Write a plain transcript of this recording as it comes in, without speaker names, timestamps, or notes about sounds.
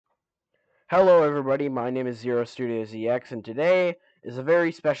Hello everybody, my name is story.exe and today is a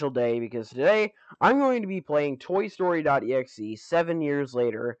very special day because today I'm going to be playing story.exe 7 years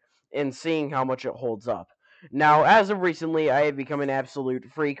later and seeing how much it holds up. Now, as of recently, I have become an absolute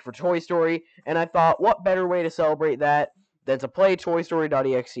freak for Toy Story, and I thought what better way to celebrate that than to play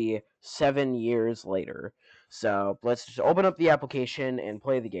story.exe 7 years later. So, let's just open up the application and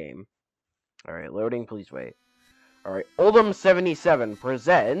play the game. Alright, loading, please wait. Alright, Oldham77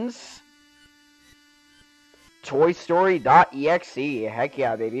 presents Toy Story.exe. Heck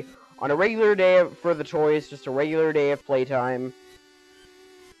yeah, baby. On a regular day for the toys, just a regular day of playtime.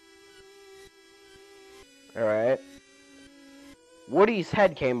 Alright. Woody's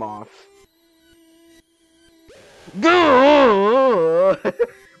head came off.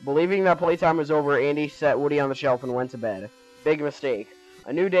 Believing that playtime was over, Andy set Woody on the shelf and went to bed. Big mistake.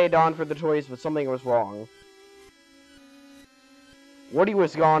 A new day dawned for the toys, but something was wrong. Woody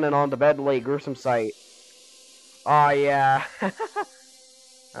was gone and on the bed lay gruesome sight. Aw, yeah.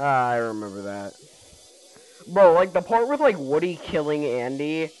 I remember that. Bro, like, the part with, like, Woody killing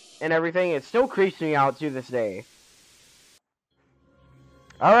Andy and everything, it still creeps me out to this day.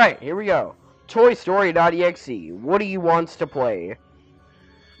 Alright, here we go. ToyStory.exe. Woody wants to play.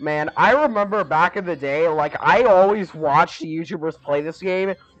 Man, I remember back in the day, like, I always watched YouTubers play this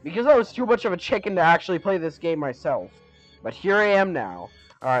game because I was too much of a chicken to actually play this game myself. But here I am now.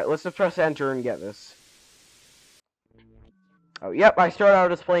 Alright, let's just press enter and get this. Oh, yep, I started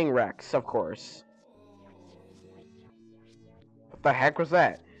out as playing Rex, of course. What the heck was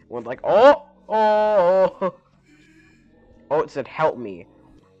that? It went like, oh! Oh, it said help me.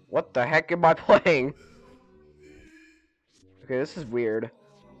 What the heck am I playing? Okay, this is weird.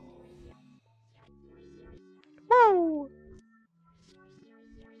 Woo!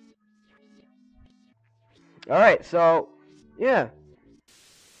 Alright, so, yeah.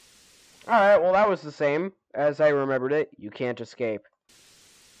 Alright, well that was the same as I remembered it. You can't escape.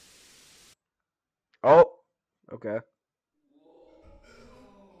 Oh, okay.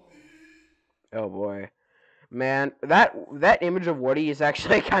 Oh boy. Man, that image of Woody is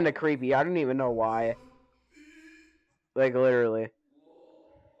actually kind of creepy. I don't even know why. Like, literally.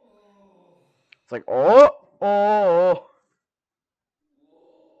 It's like, oh!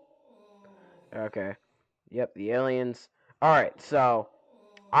 Okay. Yep, the aliens. Alright, so,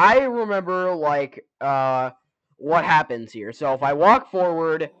 I remember, like, what happens here. So, if I walk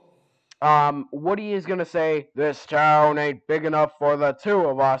forward, Woody is gonna say, "This town ain't big enough for the two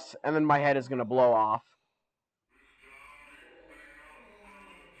of us," and then my head is gonna blow off.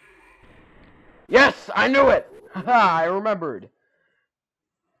 Yes, I knew it! Haha, I remembered.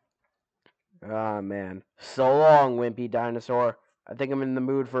 Ah, man. So long, wimpy dinosaur. I think I'm in the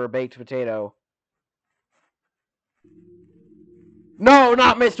mood for a baked potato. No,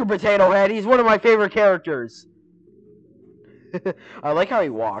 not Mr. Potato Head. He's one of my favorite characters. I like how he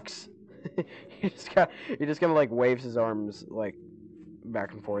walks. he just kind of like waves his arms like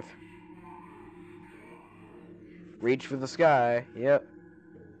back and forth. Reach for the sky. Yep.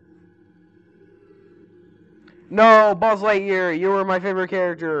 No, Buzz Lightyear, you were my favorite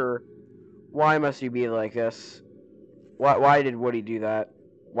character. Why must you be like this? Why did Woody do that?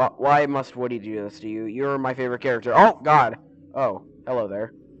 Why must Woody do this to you? You're my favorite character. Oh, God. Oh, hello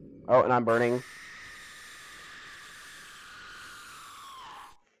there. Oh, and I'm burning.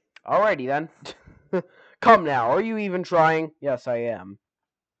 Alrighty then. Come now, are you even trying? Yes, I am.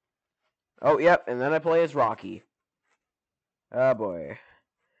 Oh, yep, and then I play as Rocky. Oh, boy.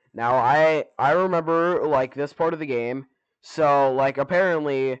 Now, I remember, like, this part of the game. So, like,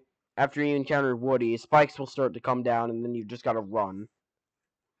 apparently, after you encounter Woody, spikes will start to come down, and then you just gotta run.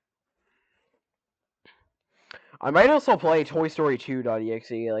 I might also play Toy Story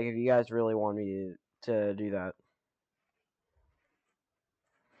 2.exe, like, if you guys really want me to do that.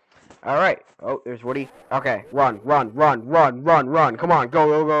 Alright. Oh, there's Woody. Okay, run. Come on,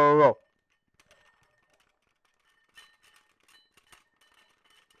 go.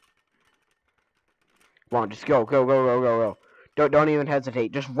 Come on, just go. Don't even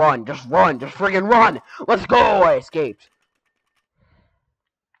hesitate. Just run. Just friggin' run. Let's go. I escaped.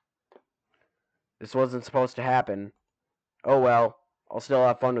 This wasn't supposed to happen. Oh well. I'll still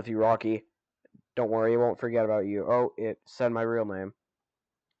have fun with you, Rocky. Don't worry, I won't forget about you. Oh, it said my real name.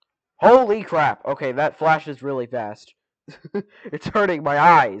 Holy crap. Okay, that flashes really fast. It's hurting my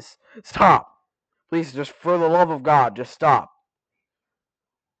eyes. Stop. Please, just for the love of God, just stop.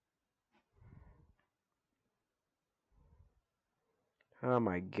 Oh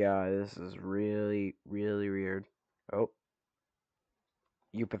my God, this is really weird. Oh.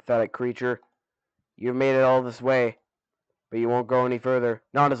 You pathetic creature. You've made it all this way. But you won't go any further.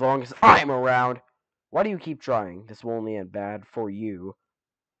 Not as long as I'm around. Why do you keep trying? This will only end bad for you.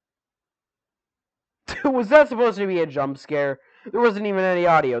 Was that supposed to be a jump scare? There wasn't even any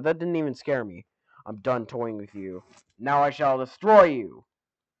audio. That didn't even scare me. I'm done toying with you. Now I shall destroy you.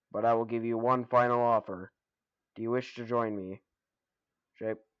 But I will give you one final offer. Do you wish to join me?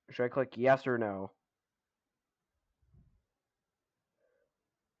 Should I click yes or no?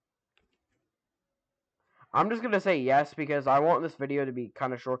 I'm just gonna say yes because I want this video to be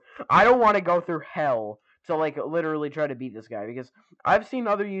kind of short. I don't want to go through hell to like literally try to beat this guy because I've seen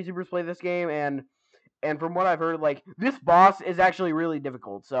other YouTubers play this game and from what I've heard, like this boss is actually really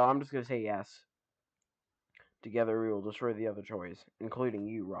difficult. So I'm just gonna say yes. Together we will destroy the other toys, including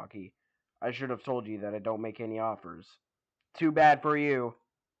you, Rocky. I should have told you that I don't make any offers. Too bad for you.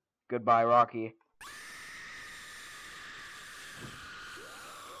 Goodbye, Rocky.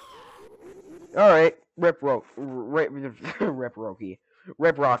 Alright, Rip Rocky.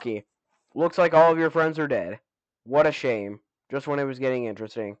 Rip Rocky. Looks like all of your friends are dead. What a shame. Just when it was getting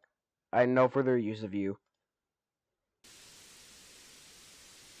interesting. I had no further use of you.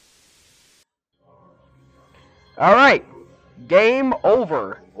 Alright. Game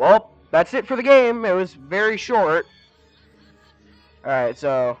over. Well, that's it for the game. It was very short. Alright,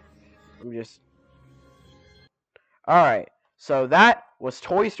 so I'm just... Alright, so that was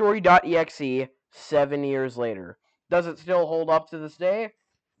Toy story.exe 7 years later. Does it still hold up to this day?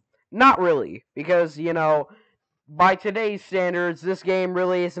 Not really, because, you know, by today's standards, this game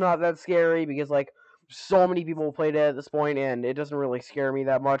really is not that scary, because, like, so many people played it at this point, and it doesn't really scare me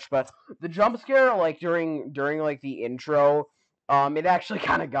that much, but the jump scare, like, during like, the intro, it actually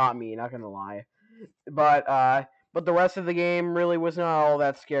kind of got me, not gonna lie. But the rest of the game really was not all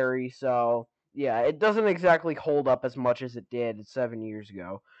that scary, so yeah, it doesn't exactly hold up as much as it did 7 years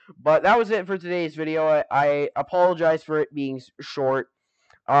ago. But that was it for today's video. I apologize for it being short.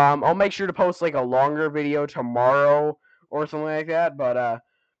 I'll make sure to post like a longer video tomorrow or something like that.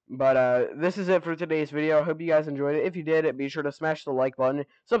 But this is it for today's video. I hope you guys enjoyed it. If you did, be sure to smash the like button,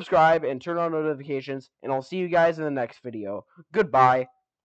 subscribe, and turn on notifications. And I'll see you guys in the next video. Goodbye.